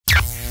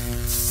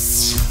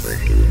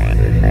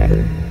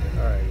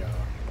Alright, y'all.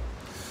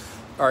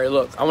 Alright,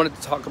 look, I wanted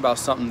to talk about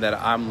something that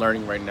I'm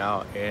learning right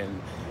now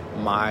in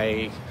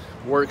my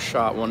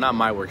workshop. Well, not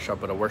my workshop,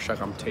 but a workshop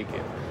I'm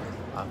taking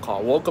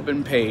called Woke Up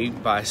and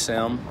Paid by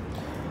Sam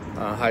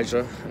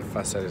Hydra. If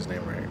I said his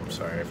name right, I'm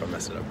sorry if I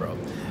messed it up, bro.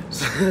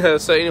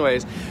 So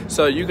anyways,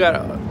 so you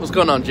got, what's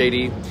going on,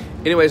 JD?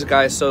 Anyways,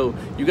 guys, so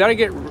you got to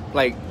get,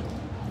 like,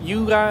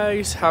 you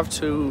guys have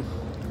to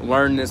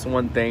learn this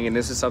one thing, and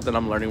this is something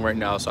I'm learning right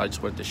now, so I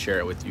just wanted to share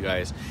it with you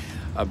guys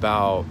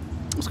about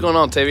what's going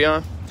on,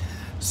 Tavion.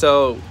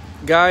 So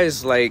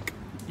guys, like,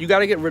 you got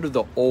to get rid of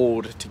the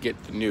old to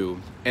get the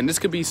new, and this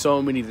could be so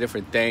many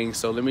different things,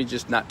 so let me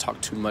just not talk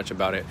too much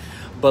about it.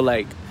 But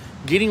like,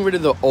 getting rid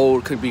of the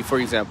old could be, for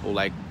example,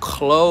 like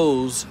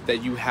clothes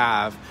that you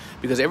have,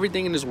 because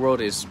everything in this world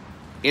is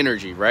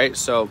energy, right?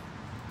 So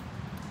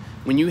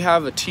when you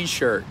have a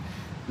t-shirt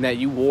that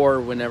you wore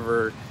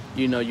whenever,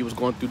 you know, you was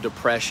going through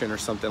depression or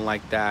something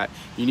like that,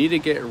 you need to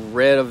get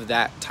rid of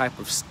that type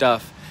of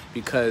stuff,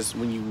 because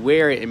when you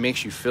wear it, it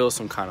makes you feel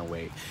some kind of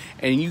way.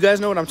 And you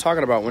guys know what I'm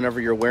talking about. Whenever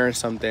you're wearing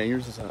something, you're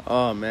just like,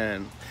 oh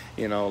man,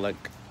 you know, like,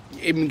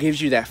 it gives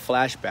you that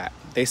flashback.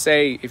 They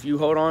say if you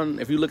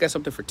look at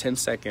something for 10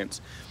 seconds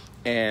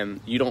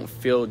and you don't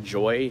feel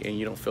joy and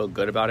you don't feel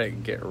good about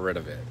it, get rid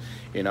of it.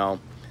 You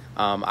know,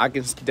 I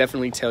can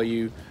definitely tell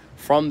you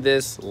from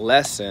this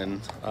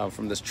lesson,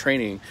 from this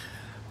training,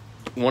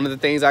 one of the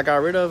things I got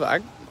rid of,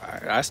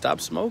 I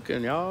stopped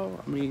smoking, y'all.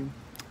 I mean,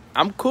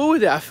 I'm cool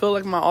with it. I feel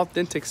like my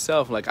authentic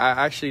self. Like,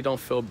 I actually don't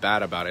feel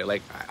bad about it.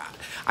 Like,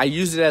 I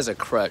use it as a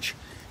crutch.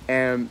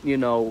 And, you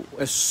know,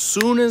 as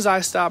soon as I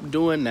stopped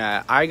doing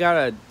that, I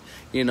got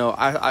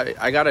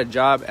a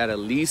job at a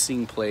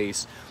leasing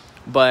place.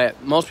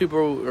 But most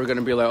people are going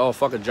to be like, oh,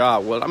 fuck a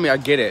job. Well, I mean, I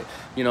get it.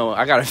 You know,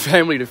 I got a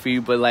family to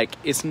feed. But, like,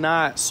 it's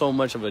not so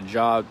much of a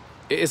job.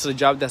 It's a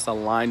job that's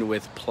aligned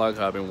with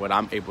Plughub and what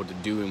I'm able to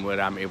do and what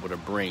I'm able to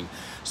bring.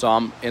 So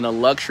I'm in a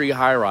luxury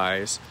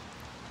high-rise,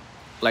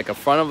 like in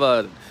front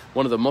of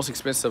one of the most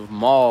expensive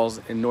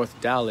malls in North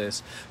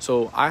Dallas.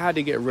 So I had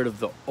to get rid of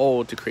the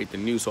old to create the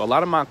new. So a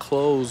lot of my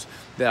clothes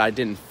that I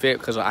didn't fit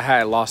because I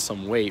had lost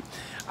some weight,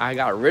 I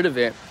got rid of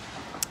it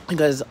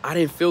because I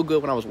didn't feel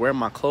good when I was wearing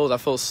my clothes. I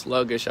felt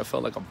sluggish. I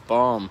felt like a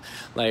bum.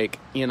 Like,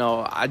 you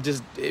know, I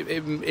just,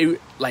 it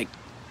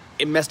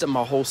messed up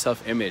my whole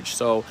self-image.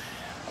 So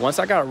once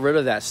I got rid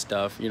of that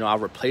stuff, you know, I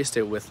replaced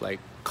it with like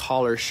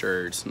collar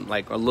shirts and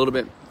like a little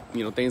bit,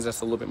 you know, things that's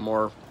a little bit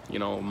more, you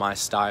know, my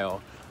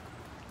style.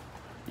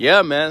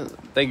 Yeah, man.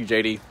 Thank you,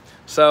 JD.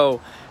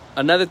 So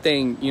another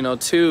thing, you know,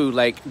 too,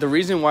 like the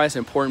reason why it's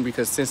important,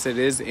 because since it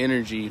is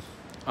energy,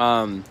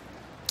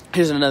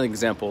 here's another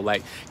example.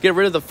 Like, get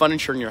rid of the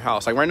furniture in your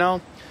house. Like right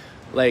now,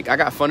 like I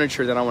got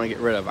furniture that I want to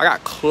get rid of. I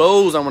got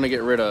clothes I want to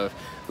get rid of.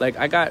 Like,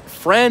 I got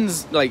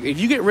friends. Like, if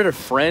you get rid of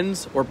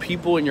friends or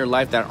people in your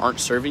life that aren't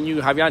serving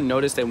you, have y'all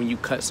noticed that when you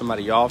cut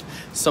somebody off,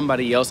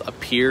 somebody else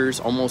appears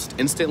almost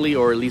instantly,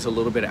 or at least a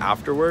little bit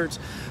afterwards?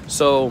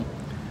 So,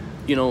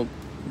 you know,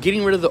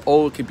 getting rid of the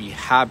old could be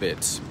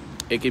habits.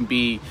 It can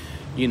be,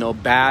 you know,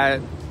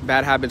 bad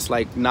habits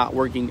like not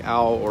working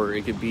out, or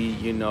it could be,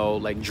 you know,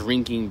 like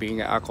drinking, being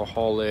an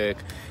alcoholic.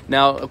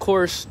 Now, of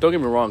course, don't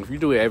get me wrong, if you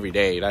do it every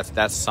day,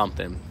 that's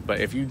something. But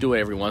if you do it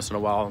every once in a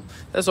while,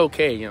 that's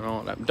okay, you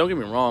know. Don't get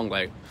me wrong,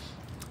 like,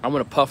 I'm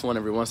gonna puff one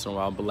every once in a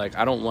while, but like,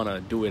 I don't want to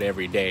do it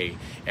every day,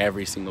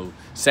 every single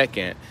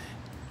second,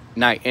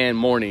 night and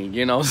morning,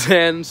 you know what I'm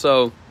saying?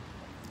 So,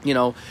 you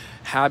know,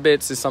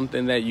 habits is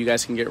something that you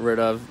guys can get rid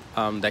of,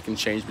 that can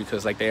change,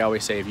 because like they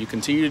always say, if you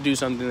continue to do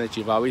something that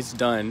you've always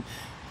done,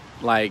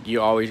 like,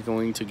 you're always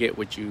going to get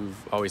what you've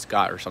always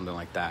got, or something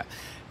like that.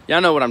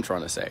 Y'all know what I'm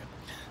trying to say.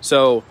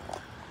 So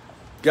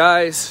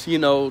guys, you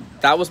know,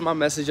 that was my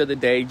message of the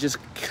day. Just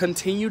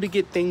continue to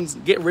get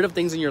rid of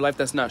things in your life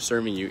that's not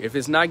serving you. If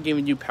it's not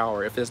giving you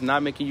power, if it's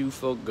not making you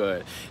feel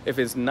good, if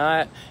it's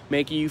not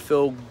making you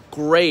feel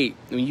great,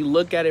 when you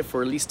look at it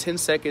for at least 10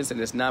 seconds and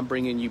it's not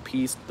bringing you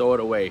peace, throw it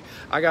away.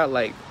 I got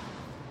like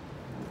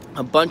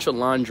a bunch of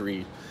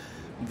laundry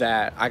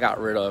that I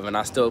got rid of, and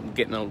I still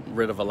getting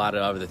rid of a lot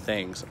of other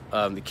things.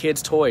 The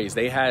kids' toys,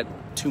 they had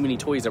too many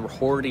toys. They were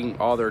hoarding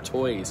all their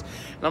toys,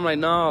 and I'm like,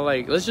 no,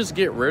 like, let's just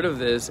get rid of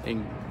this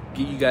and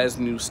get you guys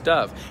new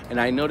stuff.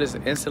 And I noticed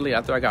instantly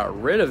after I got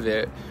rid of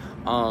it,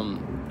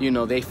 you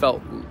know, they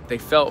felt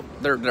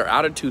their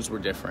attitudes were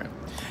different.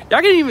 Y'all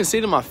can even see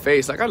it in my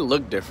face. Like, I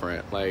look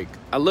different. Like,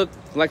 I look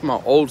like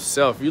my old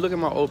self. If you look at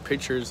my old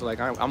pictures, like,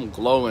 I'm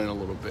glowing a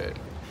little bit.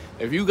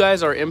 If you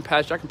guys are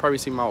impatched, I can probably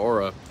see my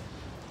aura.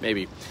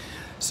 Maybe.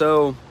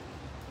 So,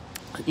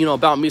 you know,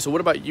 about me. So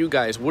what about you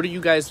guys? What are you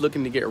guys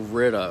looking to get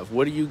rid of?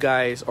 What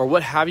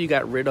have you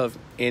got rid of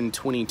in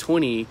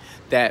 2020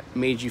 that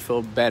made you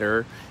feel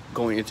better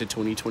going into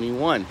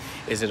 2021?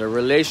 Is it a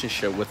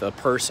relationship with a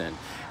person?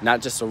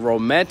 Not just a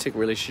romantic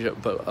relationship,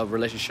 but a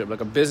relationship like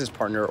a business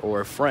partner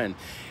or a friend.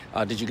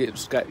 Did you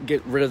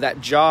get rid of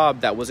that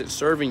job that wasn't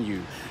serving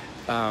you?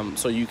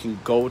 So you can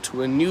go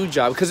to a new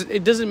job? Because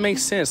it doesn't make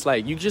sense.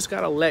 Like, you just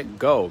got to let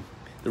go.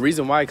 The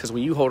reason why, because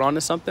when you hold on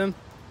to something,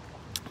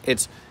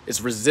 it's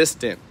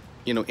resistant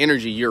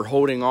energy. You're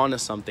holding on to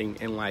something,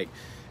 and like,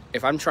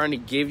 if I'm trying to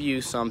give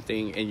you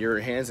something in your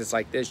hands, it's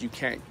like this, you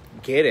can't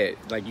get it.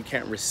 Like, you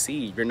can't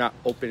receive. You're not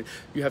open.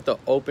 You have to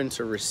open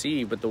to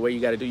receive. But the way you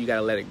got to do, you got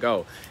to let it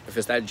go. If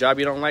it's that job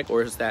you don't like,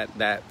 or it's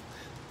that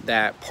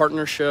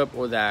partnership,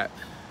 or that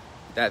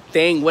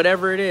thing,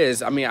 whatever it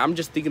is. I mean, I'm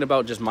just thinking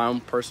about just my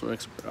own personal,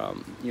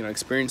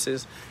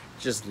 experiences.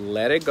 Just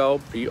let it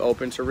go. Be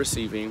open to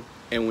receiving.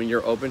 And when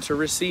you're open to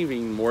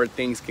receiving, more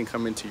things can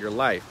come into your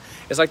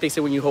life. It's like they say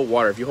when you hold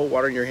water. If you hold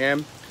water in your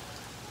hand,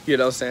 you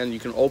know what I'm saying, you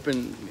can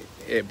open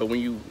it, but when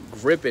you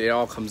grip it, it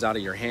all comes out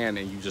of your hand,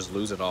 and you just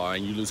lose it all,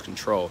 and you lose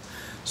control.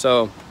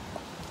 So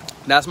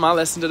that's my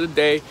lesson of the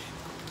day.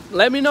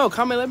 Let me know,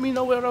 comment, let me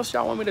know what else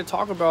y'all want me to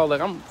talk about. Like,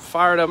 I'm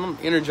fired up, I'm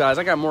energized.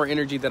 I got more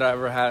energy than I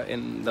ever had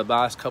in the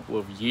last couple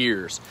of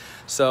years.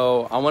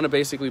 So I want to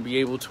basically be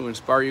able to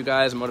inspire you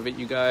guys, motivate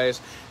you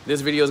guys.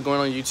 This video is going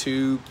on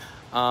YouTube.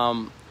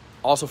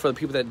 Also, for the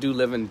people that do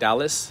live in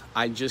Dallas,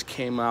 I just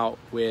came out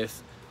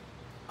with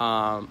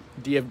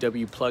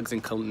DFW plugs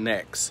and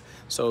connects.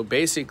 So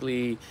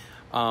basically,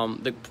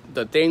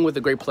 the thing with the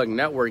Great Plug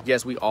Network,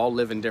 yes, we all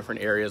live in different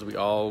areas. We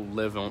all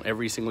live on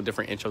every single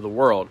different inch of the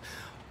world.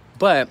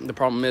 But the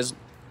problem is,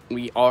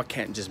 we all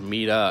can't just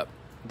meet up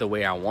the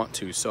way I want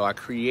to. So I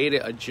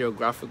created a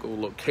geographical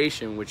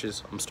location, which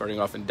is, I'm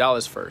starting off in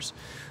Dallas first.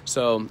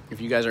 So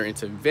if you guys are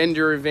into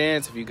vendor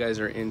events, if you guys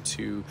are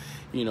into,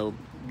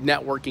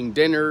 networking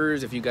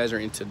dinners, if you guys are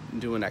into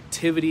doing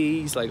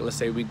activities, like let's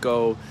say we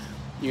go,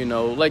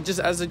 like just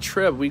as a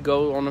trip, we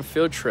go on a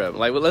field trip.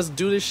 Like, well, let's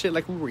do this shit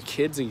like we were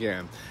kids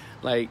again.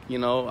 Like,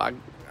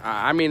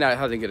 I may not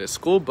have to get a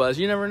school bus.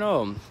 You never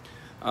know.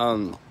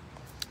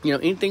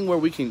 Anything where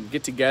we can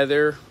get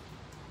together,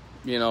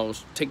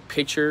 take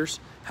pictures,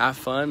 have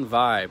fun,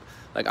 vibe.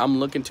 Like, I'm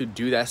looking to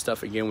do that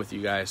stuff again with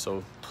you guys.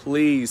 So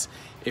please,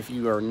 if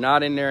you are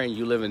not in there and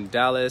you live in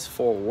Dallas,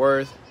 Fort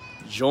Worth,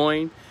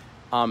 join.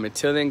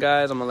 Until then,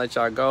 guys, I'm going to let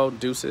y'all go.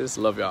 Deuces.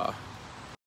 Love y'all.